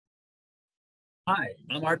Hi,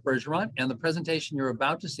 I'm Art Bergeron, and the presentation you're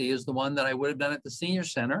about to see is the one that I would have done at the Senior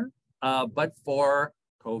Center, but for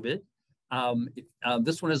COVID.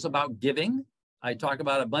 This one is about giving. I talk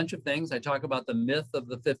about a bunch of things. I talk about the myth of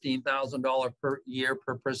the $15,000 per year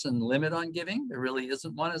per person limit on giving. There really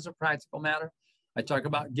isn't one as a practical matter. I talk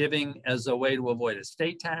about giving as a way to avoid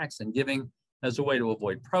estate tax and giving as a way to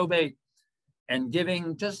avoid probate and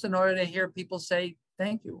giving just in order to hear people say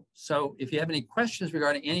thank you. So if you have any questions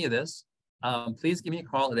regarding any of this, please give me a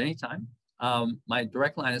call at any time. My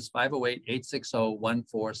direct line is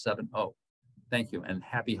 508-860-1470. Thank you and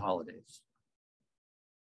happy holidays.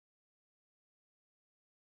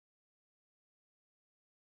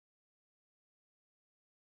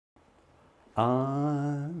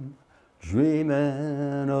 I'm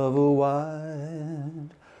dreaming of a white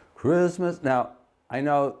Christmas. Now, I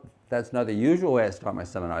know that's not the usual way I start my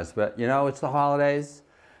seminars, but you know, it's the holidays.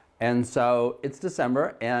 And so it's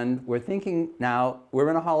December, and we're thinking now,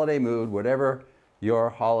 we're in a holiday mood, whatever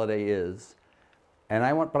your holiday is. But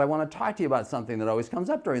I want to talk to you about something that always comes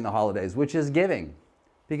up during the holidays, which is giving.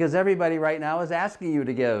 Because everybody right now is asking you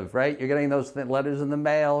to give, right? You're getting those letters in the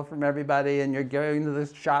mail from everybody, and you're going to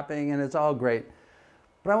this shopping, and it's all great.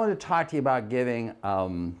 But I want to talk to you about giving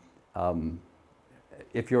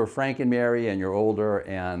if you're Frank and Mary and you're older,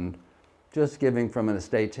 and just giving from an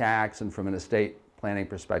estate tax and from an estate planning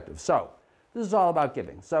perspective. So this is all about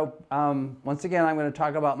giving. So once again, I'm going to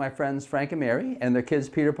talk about my friends Frank and Mary and their kids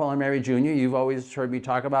Peter, Paul, and Mary Jr. You've always heard me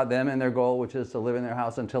talk about them and their goal, which is to live in their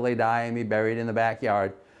house until they die and be buried in the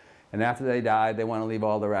backyard. And after they die, they want to leave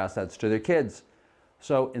all their assets to their kids.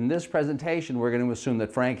 So in this presentation, we're going to assume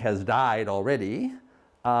that Frank has died already,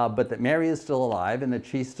 but that Mary is still alive and that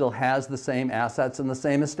she still has the same assets and the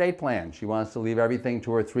same estate plan. She wants to leave everything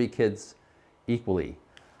to her 3 kids equally.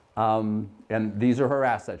 And these are her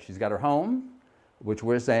assets. She's got her home, which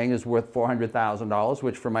we're saying is worth $400,000,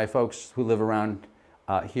 which for my folks who live around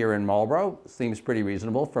here in Marlboro seems pretty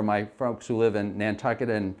reasonable. For my folks who live in Nantucket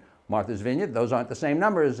and Martha's Vineyard, those aren't the same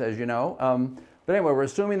numbers, as you know. But anyway, we're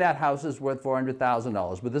assuming that house is worth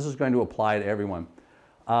 $400,000, but this is going to apply to everyone.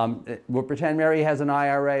 We'll pretend Mary has an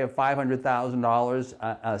IRA of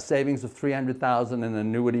 $500,000, a savings of $300,000, and an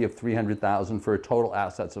annuity of $300,000 for total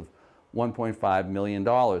assets of $1.5 million.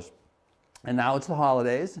 And now it's the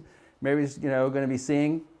holidays. Mary's, going to be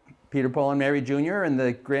seeing Peter, Paul, and Mary Jr. and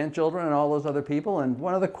the grandchildren and all those other people. And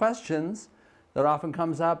one of the questions that often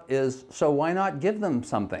comes up is, so why not give them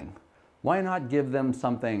something? Why not give them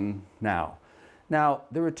something now? Now,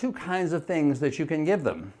 there are 2 kinds of things that you can give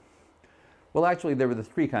them. Well, actually, there are the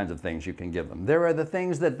 3 kinds of things you can give them. There are the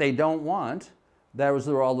things that they don't want. Those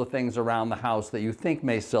are all the things around the house that you think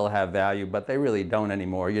may still have value, but they really don't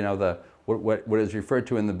anymore. You know, what is referred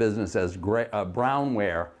to in the business as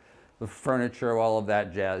brownware, the furniture, all of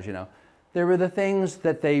that jazz, you know. There are the things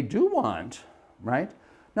that they do want, right?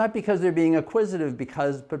 Not because they're being acquisitive,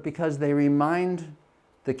 but because they remind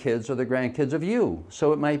the kids or the grandkids of you.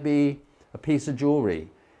 So it might be a piece of jewelry.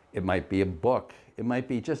 It might be a book. It might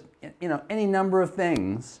be just, any number of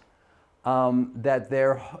things that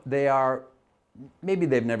they are, maybe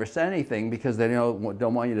they've never said anything because they don't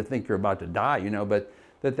want you to think you're about to die, but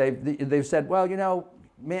that they've said, well,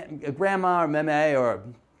 grandma or meme or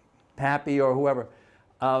pappy or whoever,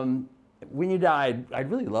 when you die,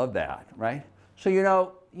 I'd really love that, right? So, you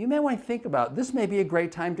may want to think about, this may be a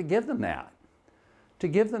great time to give them that.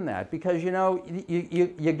 Because,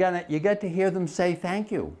 you get to hear them say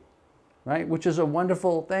thank you, right? Which is a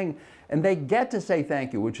wonderful thing. And they get to say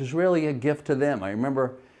thank you, which is really a gift to them. I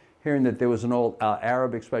remember hearing that there was an old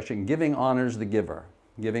Arab expression, giving honors the giver.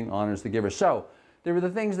 Giving honors the giver. So there are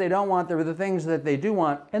the things they don't want, there are the things that they do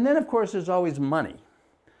want, and then of course there's always money.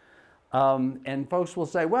 And folks will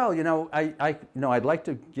say, well, I'd like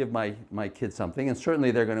to give my kids something, and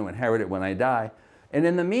certainly they're going to inherit it when I die. And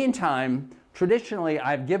in the meantime, traditionally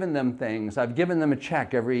I've given them things. I've given them a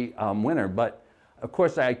check every winter, but of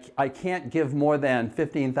course I can't give more than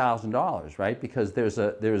 $15,000, right? Because there's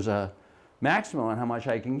a maximum on how much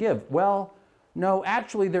I can give. Well, no,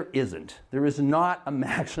 actually there isn't. There is not a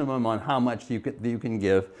maximum on how much you can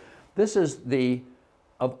give. This is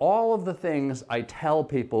of all of the things I tell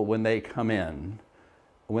people when they come in,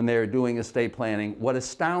 when they're doing estate planning, what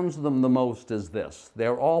astounds them the most is this.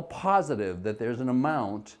 They're all positive that there's an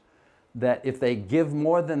amount that if they give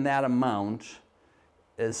more than that amount,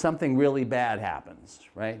 something really bad happens,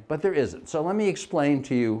 right? But there isn't. So let me explain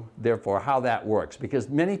to you, therefore, how that works, because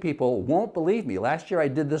many people won't believe me. Last year I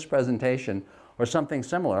did this presentation or something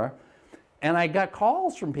similar, and I got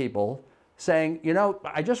calls from people saying,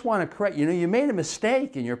 I just want to correct, you made a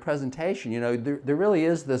mistake in your presentation. There really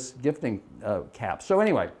is this gifting cap. So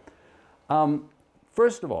anyway,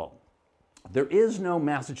 First of all, there is no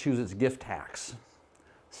Massachusetts gift tax.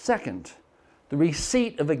 Second, the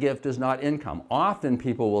receipt of a gift is not income. Often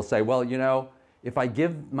people will say, well, you know, if I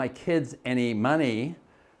give my kids any money,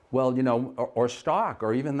 well, you know, or stock,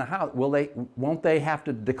 or even the house, won't they have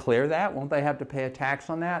to declare that? Won't they have to pay a tax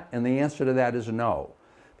on that? And the answer to that is no,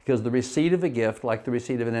 because the receipt of a gift, like the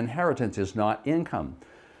receipt of an inheritance, is not income.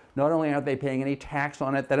 Not only aren't they paying any tax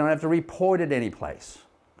on it, they don't have to report it any place,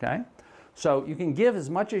 okay? So you can give as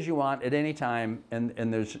much as you want at any time, and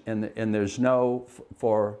there's no,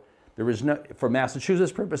 for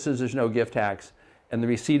Massachusetts purposes, there's no gift tax, and the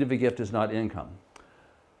receipt of a gift is not income.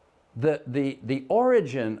 The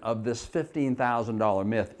origin of this $15,000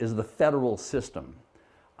 myth is the federal system.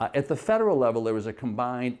 At the federal level, there was a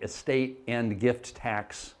combined estate and gift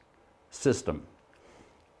tax system.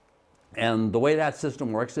 And the way that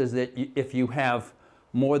system works is that if you have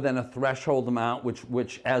more than a threshold amount,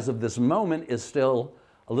 which as of this moment is still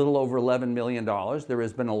a little over $11 million, there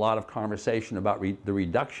has been a lot of conversation about the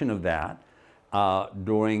reduction of that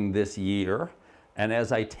during this year. And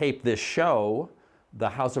as I tape this show, the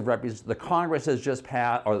Congress has just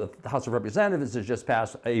passed, or the House of Representatives has just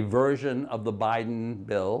passed a version of the Biden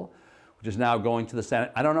bill, which is now going to the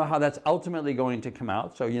Senate. I don't know how that's ultimately going to come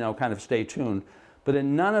out, so, you know, kind of stay tuned. But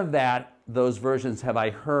in none of those versions have I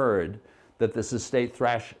heard that this estate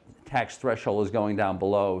tax threshold is going down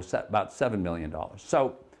below about $7 million.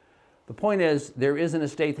 So the point is, there is an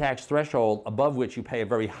estate tax threshold above which you pay a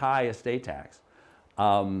very high estate tax,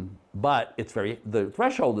 but the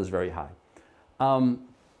threshold is very high.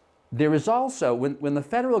 There is also, when the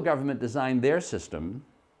federal government designed their system,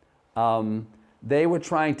 they were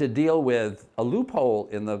trying to deal with a loophole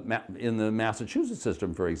in the Massachusetts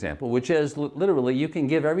system, for example, which is literally you can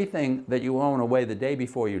give everything that you own away the day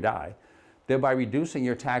before you die, thereby reducing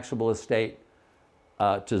your taxable estate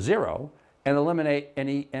to zero, and eliminate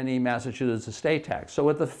any Massachusetts estate tax. So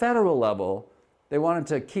at the federal level, they wanted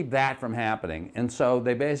to keep that from happening, and so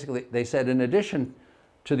they said, in addition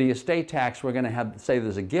to the estate tax, we're going to say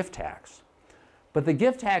there's a gift tax. But the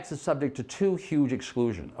gift tax is subject to two huge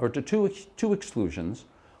exclusions, or to two exclusions,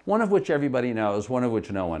 one of which everybody knows, one of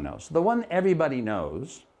which no one knows. The one everybody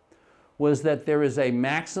knows was that there is a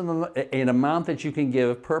maximum, an amount that you can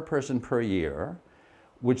give per person per year,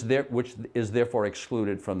 which is therefore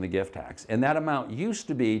excluded from the gift tax. And that amount used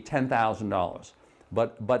to be $10,000.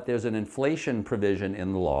 But there's an inflation provision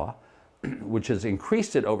in the law, which has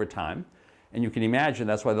increased it over time. And you can imagine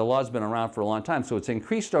that's why the law's been around for a long time. So it's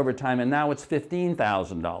increased over time, and now it's $15,000,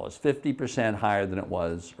 50% higher than it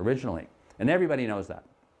was originally. And everybody knows that.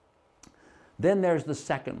 Then there's the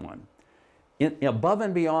second one. Above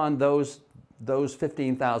and beyond those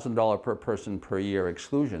 $15,000 per person per year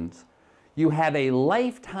exclusions, you have a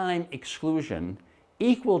lifetime exclusion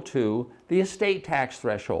equal to the estate tax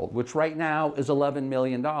threshold, which right now is $11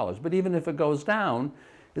 million. But even if it goes down,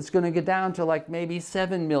 it's going to get down to like maybe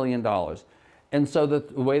 $7 million. And so the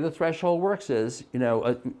way the threshold works is, you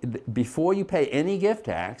know, before you pay any gift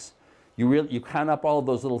tax, you count up all of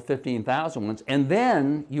those little 15,000 ones, and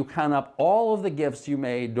then you count up all of the gifts you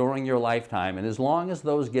made during your lifetime. And as long as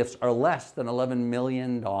those gifts are less than $11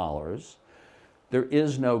 million, there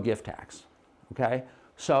is no gift tax, okay?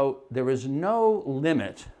 So there is no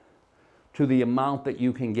limit to the amount that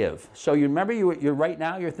you can give. So you remember, you're right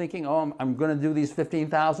now, you're thinking, oh, I'm going to do these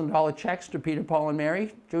 $15,000 checks to Peter, Paul, and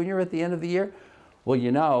Mary Jr. at the end of the year. Well,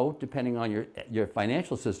 you know, depending on your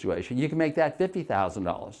financial situation, you can make that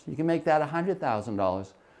 $50,000. You can make that $100,000.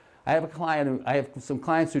 I have some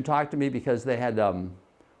clients who talk to me because they had $4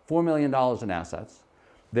 million in assets.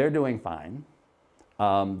 They're doing fine.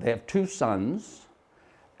 They have 2 sons,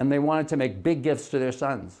 and they wanted to make big gifts to their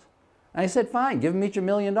sons. And I said, fine, give them each $1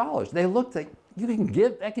 million. They looked like,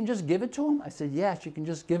 I can just give it to them? I said, yes, you can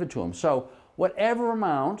just give it to them. So whatever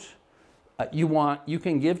amount you want, you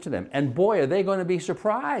can give to them. And boy, are they going to be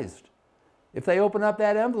surprised. If they open up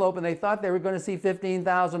that envelope and they thought they were going to see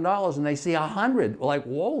 $15,000 and they see 100, like,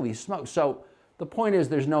 holy smokes. So the point is,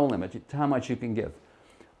 there's no limit to how much you can give.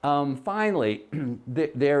 Finally,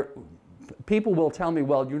 people will tell me,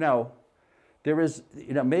 well, you know, there is,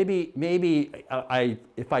 you know, maybe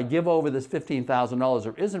if I give over this $15,000,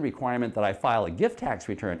 there is a requirement that I file a gift tax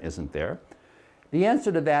return, isn't there? The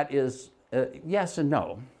answer to that is yes and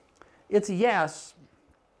no. It's yes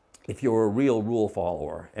if you're a real rule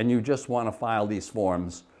follower and you just want to file these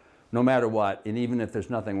forms no matter what, and even if there's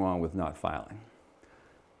nothing wrong with not filing.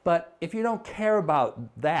 But if you don't care about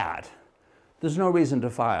that, there's no reason to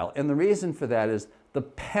file. And the reason for that is the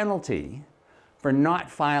penalty for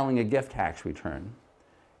not filing a gift tax return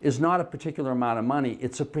is not a particular amount of money.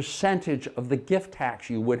 It's a percentage of the gift tax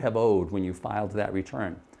you would have owed when you filed that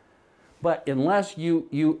return. But unless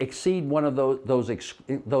you exceed one of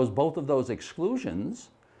both of those exclusions,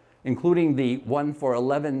 including the one for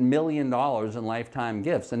 $11 million in lifetime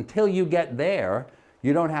gifts, until you get there,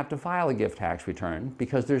 you don't have to file a gift tax return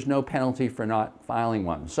because there's no penalty for not filing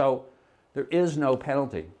one. So there is no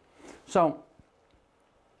penalty. So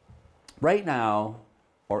right now,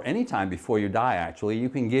 or any time before you die, actually, you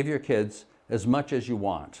can give your kids as much as you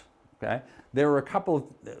want. Okay? There are a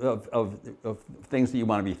couple of things that you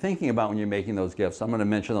want to be thinking about when you're making those gifts. I'm going to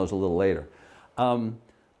mention those a little later.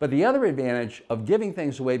 But the other advantage of giving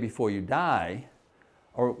things away before you die,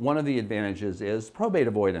 or one of the advantages, is probate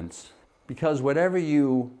avoidance. Because whatever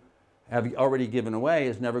you have already given away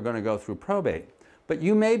is never going to go through probate. But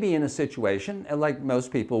you may be in a situation, like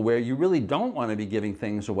most people, where you really don't want to be giving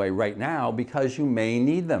things away right now because you may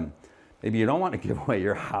need them. Maybe you don't want to give away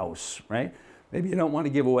your house, right? Maybe you don't want to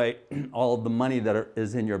give away all of the money that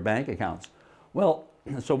is in your bank accounts. Well,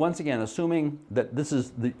 so once again, assuming that this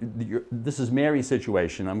is Mary's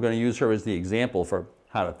situation, I'm going to use her as the example for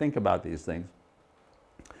how to think about these things.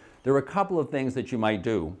 There are a couple of things that you might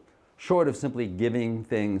do, short of simply giving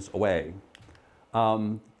things away.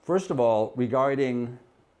 First of all, regarding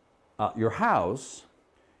your house,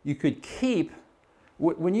 you could keep,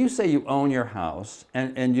 when you say you own your house,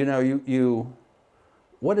 and you know,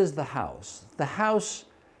 what is the house? The house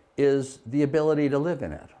is the ability to live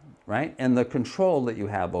in it, right? And the control that you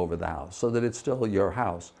have over the house so that it's still your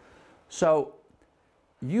house. So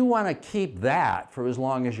you want to keep that for as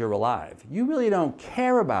long as you're alive. You really don't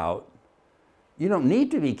care about, you don't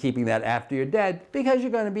need to be keeping that after you're dead because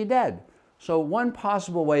you're going to be dead. So one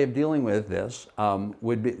possible way of dealing with this,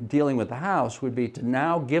 dealing with the house, would be to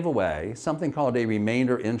now give away something called a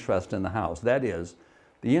remainder interest in the house. That is,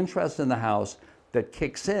 the interest in the house that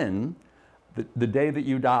kicks in the day that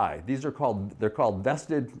you die. They're called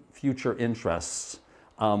vested future interests.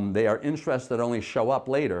 They are interests that only show up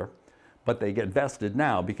later, but they get vested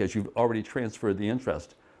now because you've already transferred the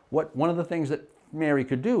interest. One of the things that Mary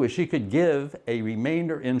could do is she could give a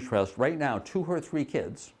remainder interest right now to her 3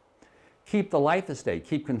 kids, keep the life estate,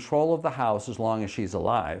 keep control of the house as long as she's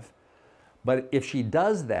alive. But if she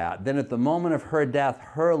does that, then at the moment of her death,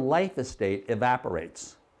 her life estate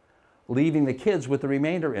evaporates, leaving the kids with the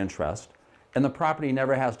remainder interest, and the property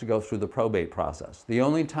never has to go through the probate process. The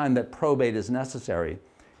only time that probate is necessary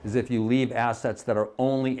is if you leave assets that are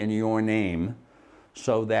only in your name,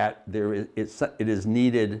 so that it is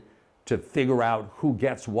needed to figure out who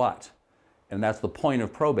gets what. And that's the point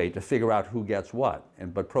of probate, to figure out who gets what.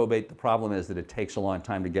 But probate, the problem is that it takes a long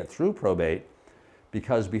time to get through probate,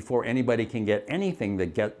 because before anybody can get anything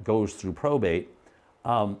that goes through probate,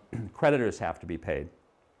 creditors have to be paid.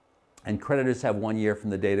 And creditors have 1 year from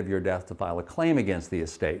the date of your death to file a claim against the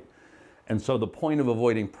estate. And so the point of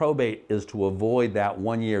avoiding probate is to avoid that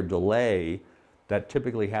 1 year delay that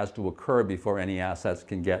typically has to occur before any assets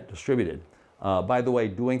can get distributed. By the way,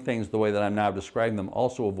 doing things the way that I'm now describing them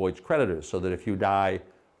also avoids creditors, so that if you die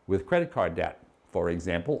with credit card debt, for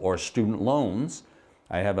example, or student loans,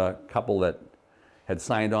 I have a couple that had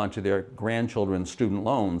signed on to their grandchildren's student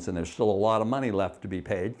loans, and there's still a lot of money left to be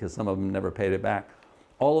paid because some of them never paid it back.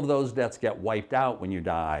 All of those debts get wiped out when you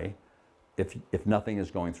die if nothing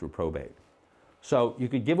is going through probate. So you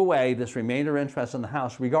could give away this remainder interest in the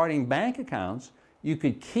house. Regarding bank accounts, you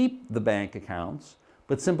could keep the bank accounts,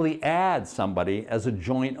 but simply add somebody as a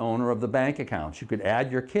joint owner of the bank accounts. You could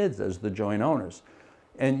add your kids as the joint owners.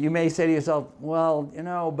 And you may say to yourself, well,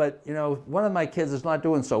 but one of my kids is not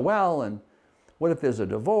doing so well, and what if there's a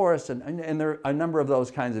divorce? And there are a number of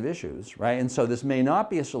those kinds of issues, right? And so this may not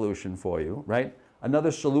be a solution for you, right?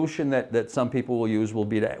 Another solution that some people will use would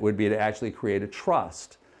be to actually create a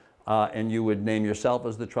trust. And you would name yourself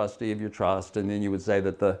as the trustee of your trust, and then you would say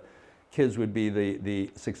that the kids would be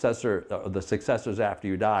the successors after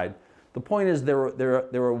you died. The point is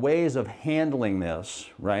there are ways of handling this,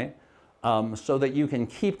 right? So that you can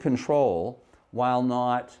keep control while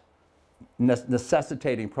not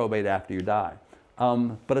necessitating probate after you die.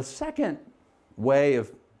 But a second way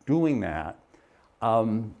of doing that,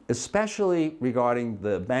 especially regarding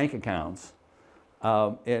the bank accounts,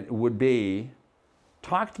 it would be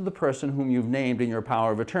talk to the person whom you've named in your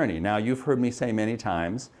power of attorney. Now, you've heard me say many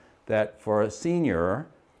times that for a senior,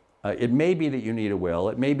 it may be that you need a will,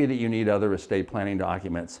 it may be that you need other estate planning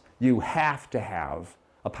documents. You have to have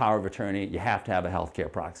a power of attorney, you have to have a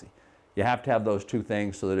healthcare proxy. You have to have those two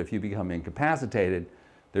things so that if you become incapacitated,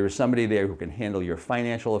 there is somebody there who can handle your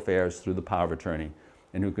financial affairs through the power of attorney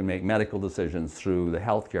and who can make medical decisions through the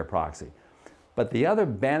healthcare proxy. But the other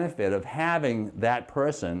benefit of having that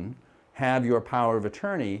person have your power of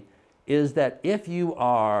attorney is that if you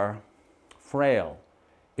are frail,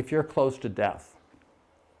 if you're close to death,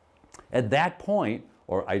 at that point,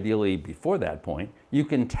 or ideally before that point, you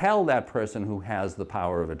can tell that person who has the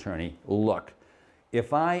power of attorney, look,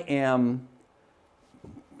 if I am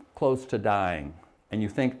close to dying and you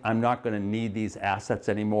think I'm not going to need these assets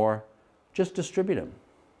anymore, just distribute them.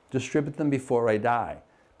 Distribute them before I die.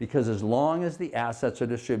 Because as long as the assets are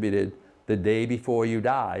distributed the day before you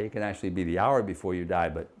die, it can actually be the hour before you die,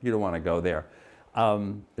 but you don't want to go there.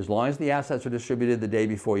 As long as the assets are distributed the day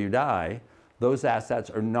before you die, those assets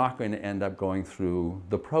are not going to end up going through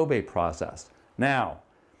the probate process. Now,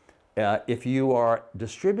 if you are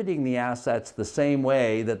distributing the assets the same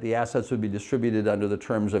way that the assets would be distributed under the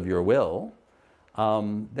terms of your will,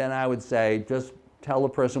 then I would say just tell the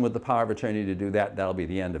person with the power of attorney to do that. That'll be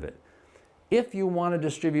the end of it. If you want to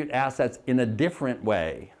distribute assets in a different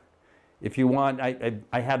way, if you want,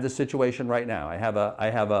 I have this situation right now. I have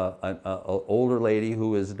an older lady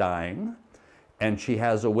who is dying, and she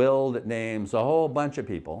has a will that names a whole bunch of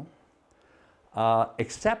people,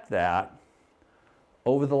 except that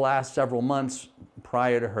over the last several months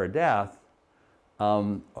prior to her death,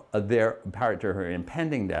 prior to her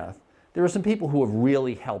impending death, there are some people who have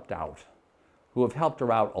really helped out, who have helped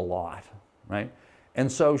her out a lot, right? And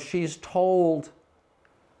so she's told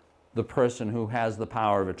the person who has the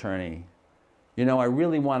power of attorney, you know, I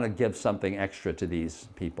really want to give something extra to these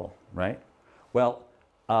people, right? Well,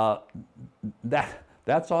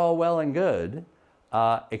 that's all well and good,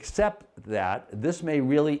 except that this may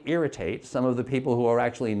really irritate some of the people who are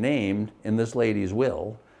actually named in this lady's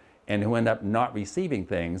will and who end up not receiving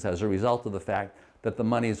things as a result of the fact that the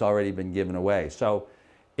money's already been given away. So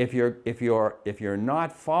if you're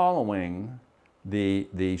not following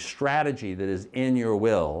the strategy that is in your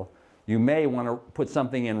will, you may want to put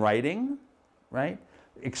something in writing, right?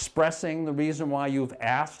 Expressing the reason why you've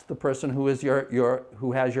asked the person who is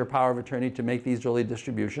who has your power of attorney to make these early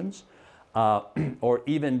distributions, or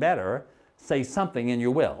even better, say something in your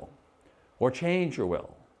will, or change your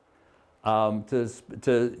will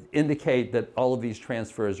to indicate that all of these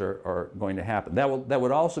transfers are going to happen. That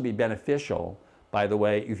would also be beneficial, by the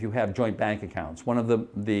way, if you have joint bank accounts. One of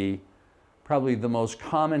probably the most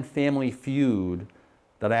common family feud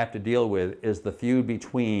that I have to deal with is the feud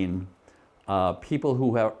between people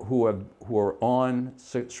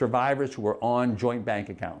survivors who are on joint bank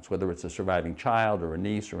accounts, whether it's a surviving child or a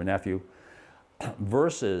niece or a nephew,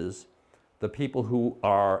 versus the people who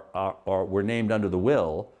were named under the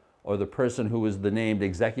will, or the person who is the named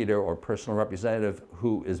executor or personal representative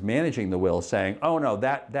who is managing the will, saying, oh no,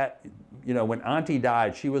 you know, when Auntie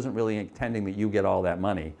died, she wasn't really intending that you get all that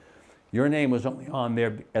money. Your name was only on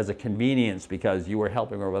there as a convenience because you were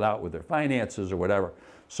helping her with her finances or whatever.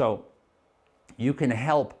 So you can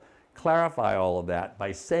help clarify all of that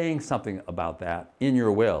by saying something about that in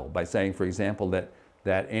your will, by saying, for example,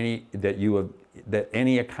 that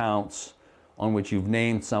any accounts on which you've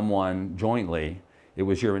named someone jointly, it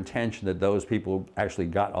was your intention that those people actually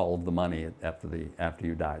got all of the money after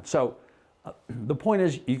you died. So the point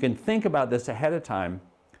is, you can think about this ahead of time.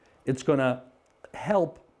 It's going to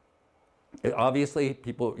help. Obviously,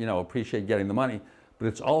 people, you know, appreciate getting the money, but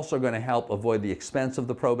it's also going to help avoid the expense of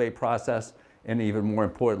the probate process, and even more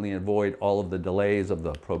importantly, avoid all of the delays of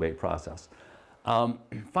the probate process.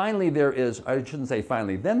 Finally, I shouldn't say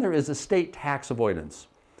finally, then there is estate tax avoidance.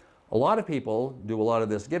 A lot of people do a lot of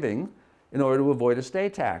this giving in order to avoid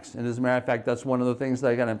estate tax. And as a matter of fact, that's one of the things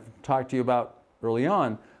that I'm going to talk to you about early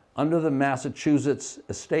on. Under the Massachusetts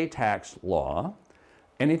estate tax law,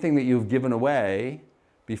 anything that you've given away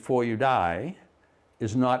before you die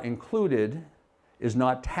is not included, is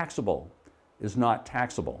not taxable, is not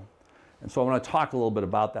taxable. And so I want to talk a little bit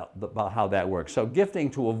about that, about how that works. So gifting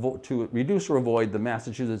to reduce or avoid the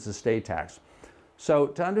Massachusetts estate tax. So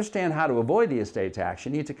to understand how to avoid the estate tax,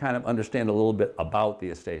 you need to kind of understand a little bit about the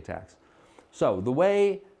estate tax. So the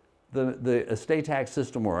way the estate tax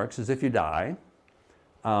system works is if you die,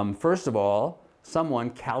 first of all, someone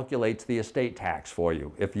calculates the estate tax for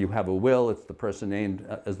you. If you have a will, it's the person named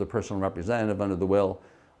as the personal representative under the will.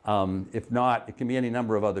 If not, it can be any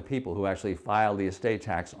number of other people who actually file the estate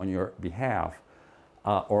tax on your behalf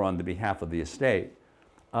or on the behalf of the estate.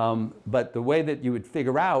 But the way that you would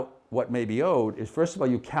figure out what may be owed is, first of all,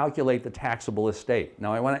 you calculate the taxable estate.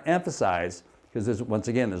 Now, I want to emphasize, because once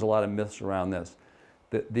again, there's a lot of myths around this.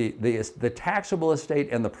 The taxable estate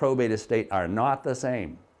and the probate estate are not the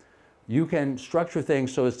same. You can structure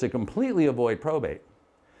things so as to completely avoid probate,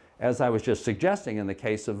 as I was just suggesting in the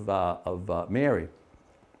case of Mary.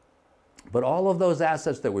 But all of those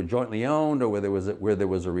assets that were jointly owned, or where there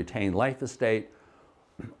was a retained life estate,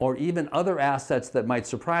 or even other assets that might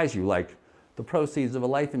surprise you, like the proceeds of a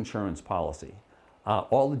life insurance policy,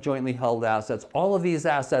 all the jointly held assets, all of these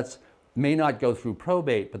assets may not go through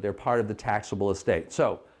probate, but they're part of the taxable estate.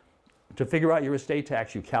 So to figure out your estate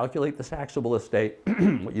tax, you calculate the taxable estate.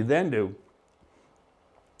 What you then do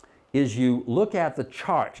is you look at the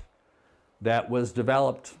chart that was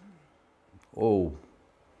developed,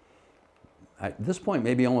 at this point,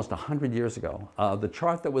 maybe almost 100 years ago, the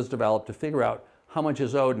chart that was developed to figure out how much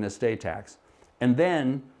is owed in estate tax. And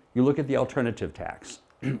then you look at the alternative tax.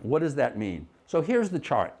 What does that mean? So here's the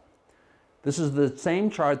chart. This is the same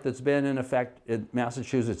chart that's been in effect in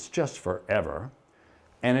Massachusetts just forever.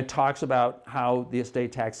 And it talks about how the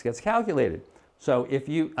estate tax gets calculated. So if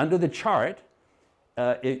you, under the chart,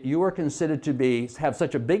 if you are considered to have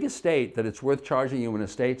such a big estate that it's worth charging you an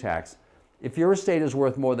estate tax, if your estate is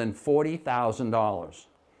worth more than $40,000,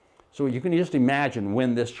 so you can just imagine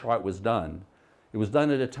when this chart was done. It was done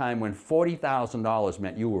at a time when $40,000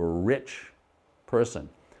 meant you were a rich person.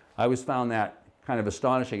 I always found that kind of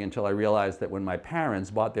astonishing until I realized that when my parents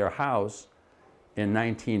bought their house in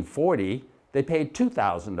 1940, they paid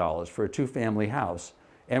 $2,000 for a two-family house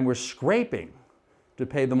and were scraping to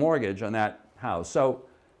pay the mortgage on that house. So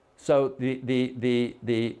if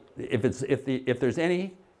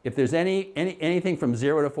there's anything from $0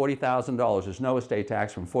 to $40,000, there's no estate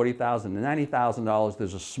tax. From $40,000 to $90,000,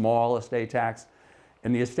 there's a small estate tax,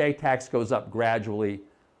 and the estate tax goes up gradually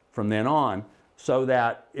from then on, so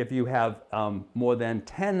that if you have more than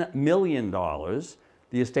 $10 million,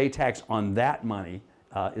 the estate tax on that money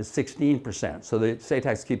is 16%. So the estate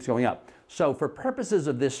tax keeps going up. So for purposes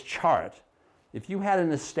of this chart, if you had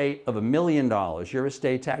an estate of $1 million, your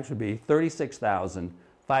estate tax would be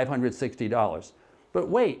 $36,560. But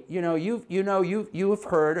wait, you've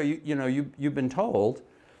heard, or you've been told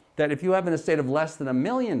that if you have an estate of less than $1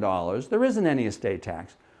 million, there isn't any estate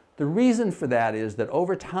tax. The reason for that is that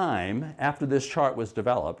over time, after this chart was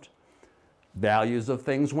developed, values of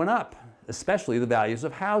things went up, especially the values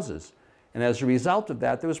of houses. And as a result of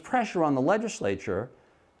that, there was pressure on the legislature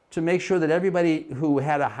to make sure that everybody who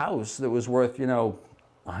had a house that was worth, $100,000,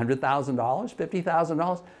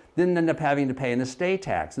 $50,000, didn't end up having to pay an estate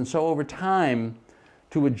tax. And so over time,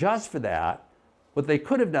 to adjust for that, what they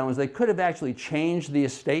could have done was they could have actually changed the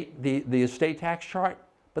estate tax chart,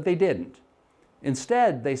 but they didn't.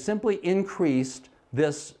 Instead, they simply increased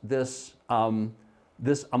this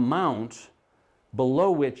amount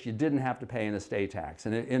below which you didn't have to pay an estate tax.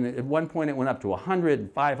 And at one point it went up to $100,000,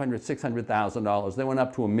 $500,000, $600,000. They went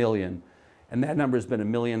up to $1 million. And that number has been $1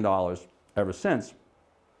 million ever since.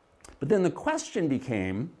 But then the question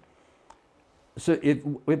became, so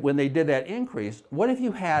when they did that increase, what if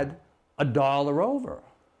you had $1 over?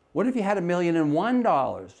 What if you had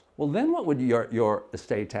 $1,001? Well, then what would your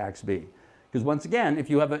estate tax be? Because once again, if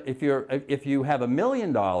you have $1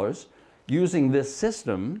 million using this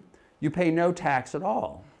system, you pay no tax at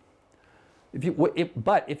all.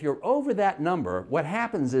 But if you're over that number, what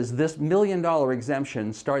happens is this $1 million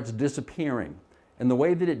exemption starts disappearing. And the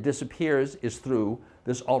way that it disappears is through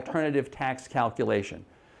this alternative tax calculation.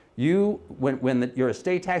 When your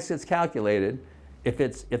estate tax gets calculated, if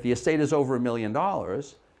the estate is over $1 million,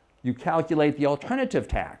 you calculate the alternative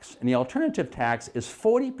tax. And the alternative tax is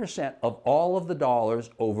 40% of all of the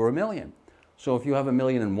dollars over $1 million. So if you have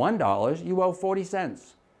 $1,001, you owe 40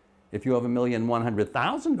 cents. If you have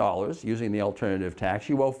 $1,100,000 using the alternative tax,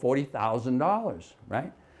 you owe $40,000,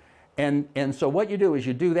 right? And so what you do is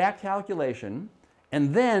you do that calculation,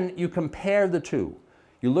 and then you compare the two.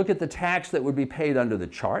 You look at the tax that would be paid under the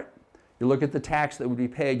chart, you look at the tax that would be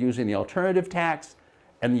paid using the alternative tax,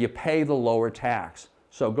 and you pay the lower tax.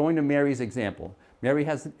 So going to Mary's example, Mary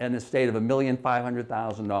has an estate of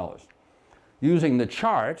 $1,500,000. Using the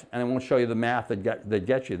chart, and I won't show you the math that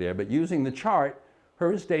gets you there, but using the chart,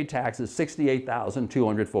 her estate tax is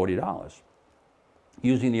 $68,240.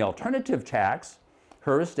 Using the alternative tax,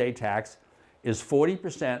 her estate tax is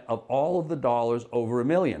 40% of all of the dollars over $1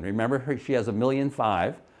 million. Remember, she has $1.5 million.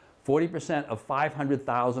 40% of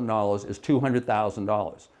 $500,000 is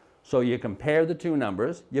 $200,000. So you compare the two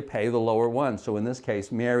numbers, you pay the lower one. So in this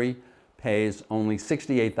case, Mary pays only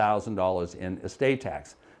 $68,000 in estate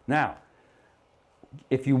tax. Now,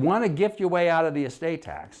 if you want to gift your way out of the estate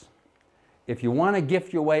tax, if you want to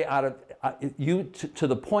gift your way out of to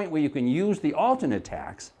the point where you can use the alternate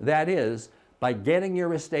tax, that is, by getting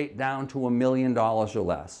your estate down to $1 million or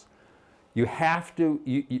less, you have to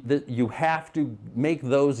make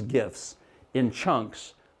those gifts in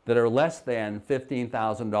chunks that are less than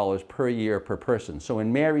 $15,000 per year per person. So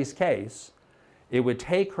in Mary's case, it would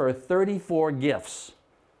take her 34 gifts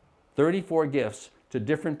to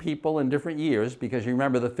different people in different years, because you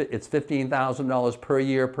remember it's $15,000 per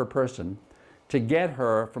year per person, to get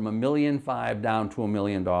her from $1.5 million down to $1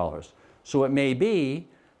 million. So it may be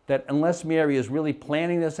that unless Mary is really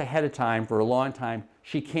planning this ahead of time for a long time,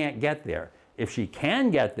 she can't get there. If she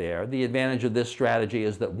can get there, the advantage of this strategy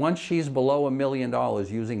is that once she's below $1 million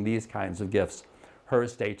using these kinds of gifts, her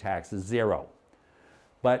estate tax is zero.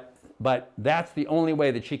 But that's the only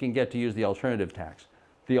way that she can get to use the alternative tax.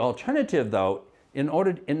 The alternative, though, in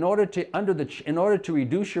order to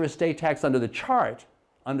reduce your estate tax under the chart,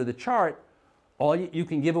 you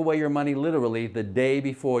can give away your money literally the day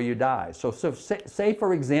before you die. So say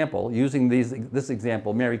for example, using this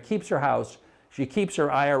example, Mary keeps her house, she keeps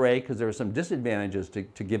her IRA because there are some disadvantages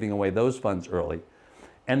to giving away those funds early.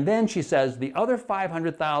 And then she says the other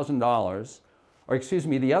 $500,000, or excuse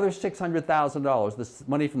me, the other $600,000, this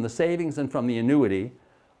money from the savings and from the annuity,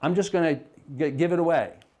 I'm just going to give it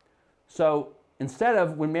away. So instead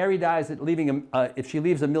of, when Mary dies, if she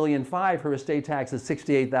leaves $1.5 million, her estate tax is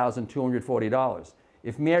 $68,240.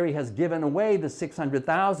 If Mary has given away the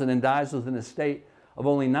 $600,000 and dies with an estate of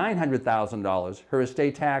only $900,000, her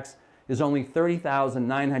estate tax is only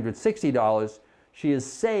 $30,960. She has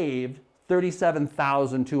saved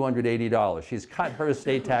 $37,280. She's cut her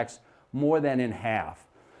estate tax more than in half.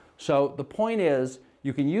 So the point is,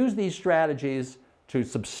 you can use these strategies to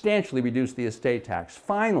substantially reduce the estate tax.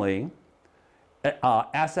 Finally,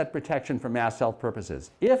 asset protection for mass health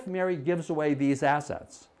purposes. If Mary gives away these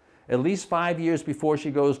assets at least 5 years before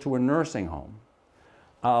she goes to a nursing home,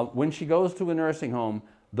 when she goes to a nursing home,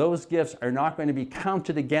 those gifts are not going to be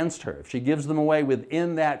counted against her. If she gives them away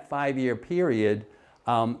within that 5-year period,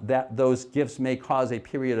 those gifts may cause a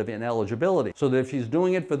period of ineligibility. So that if she's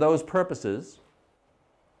doing it for those purposes,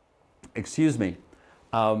 excuse me,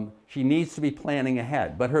 she needs to be planning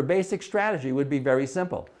ahead. But her basic strategy would be very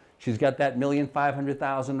simple. She's got that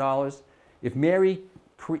 $1,500,000. If Mary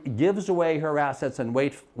gives away her assets and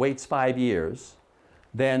waits 5 years,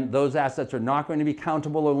 then those assets are not going to be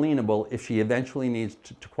countable or lienable if she eventually needs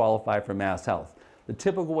to qualify for mass health. The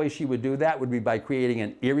typical way she would do that would be by creating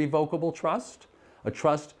an irrevocable trust, a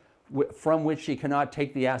trust from which she cannot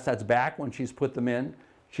take the assets back when she's put them in.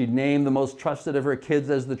 She'd name the most trusted of her kids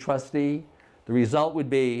as the trustee. The result would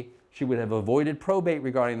be she would have avoided probate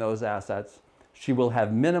regarding those assets. She will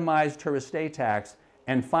have minimized her estate tax.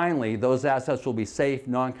 And finally, those assets will be safe,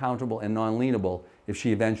 non-countable, and non-lienable if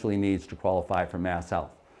she eventually needs to qualify for mass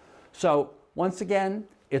health. So once again,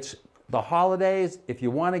 it's the holidays. If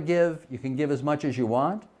you want to give, you can give as much as you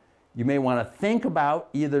want. You may want to think about,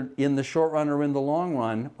 either in the short run or in the long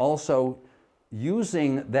run, also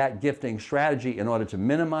using that gifting strategy in order to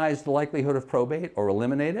minimize the likelihood of probate or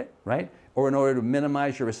eliminate it, right? Or in order to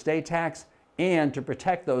minimize your estate tax and to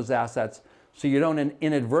protect those assets so you don't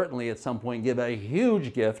inadvertently at some point give a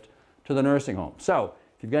huge gift to the nursing home. So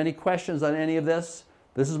if you've got any questions on any of this,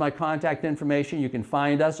 this is my contact information. You can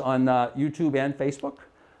find us on YouTube and Facebook.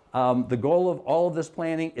 The goal of all of this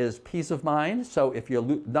planning is peace of mind. So if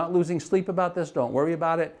you're not losing sleep about this, don't worry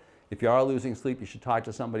about it. If you are losing sleep, you should talk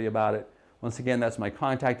to somebody about it. Once again, that's my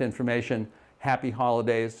contact information. Happy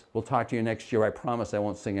holidays. We'll talk to you next year. I promise I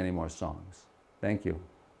won't sing any more songs. Thank you.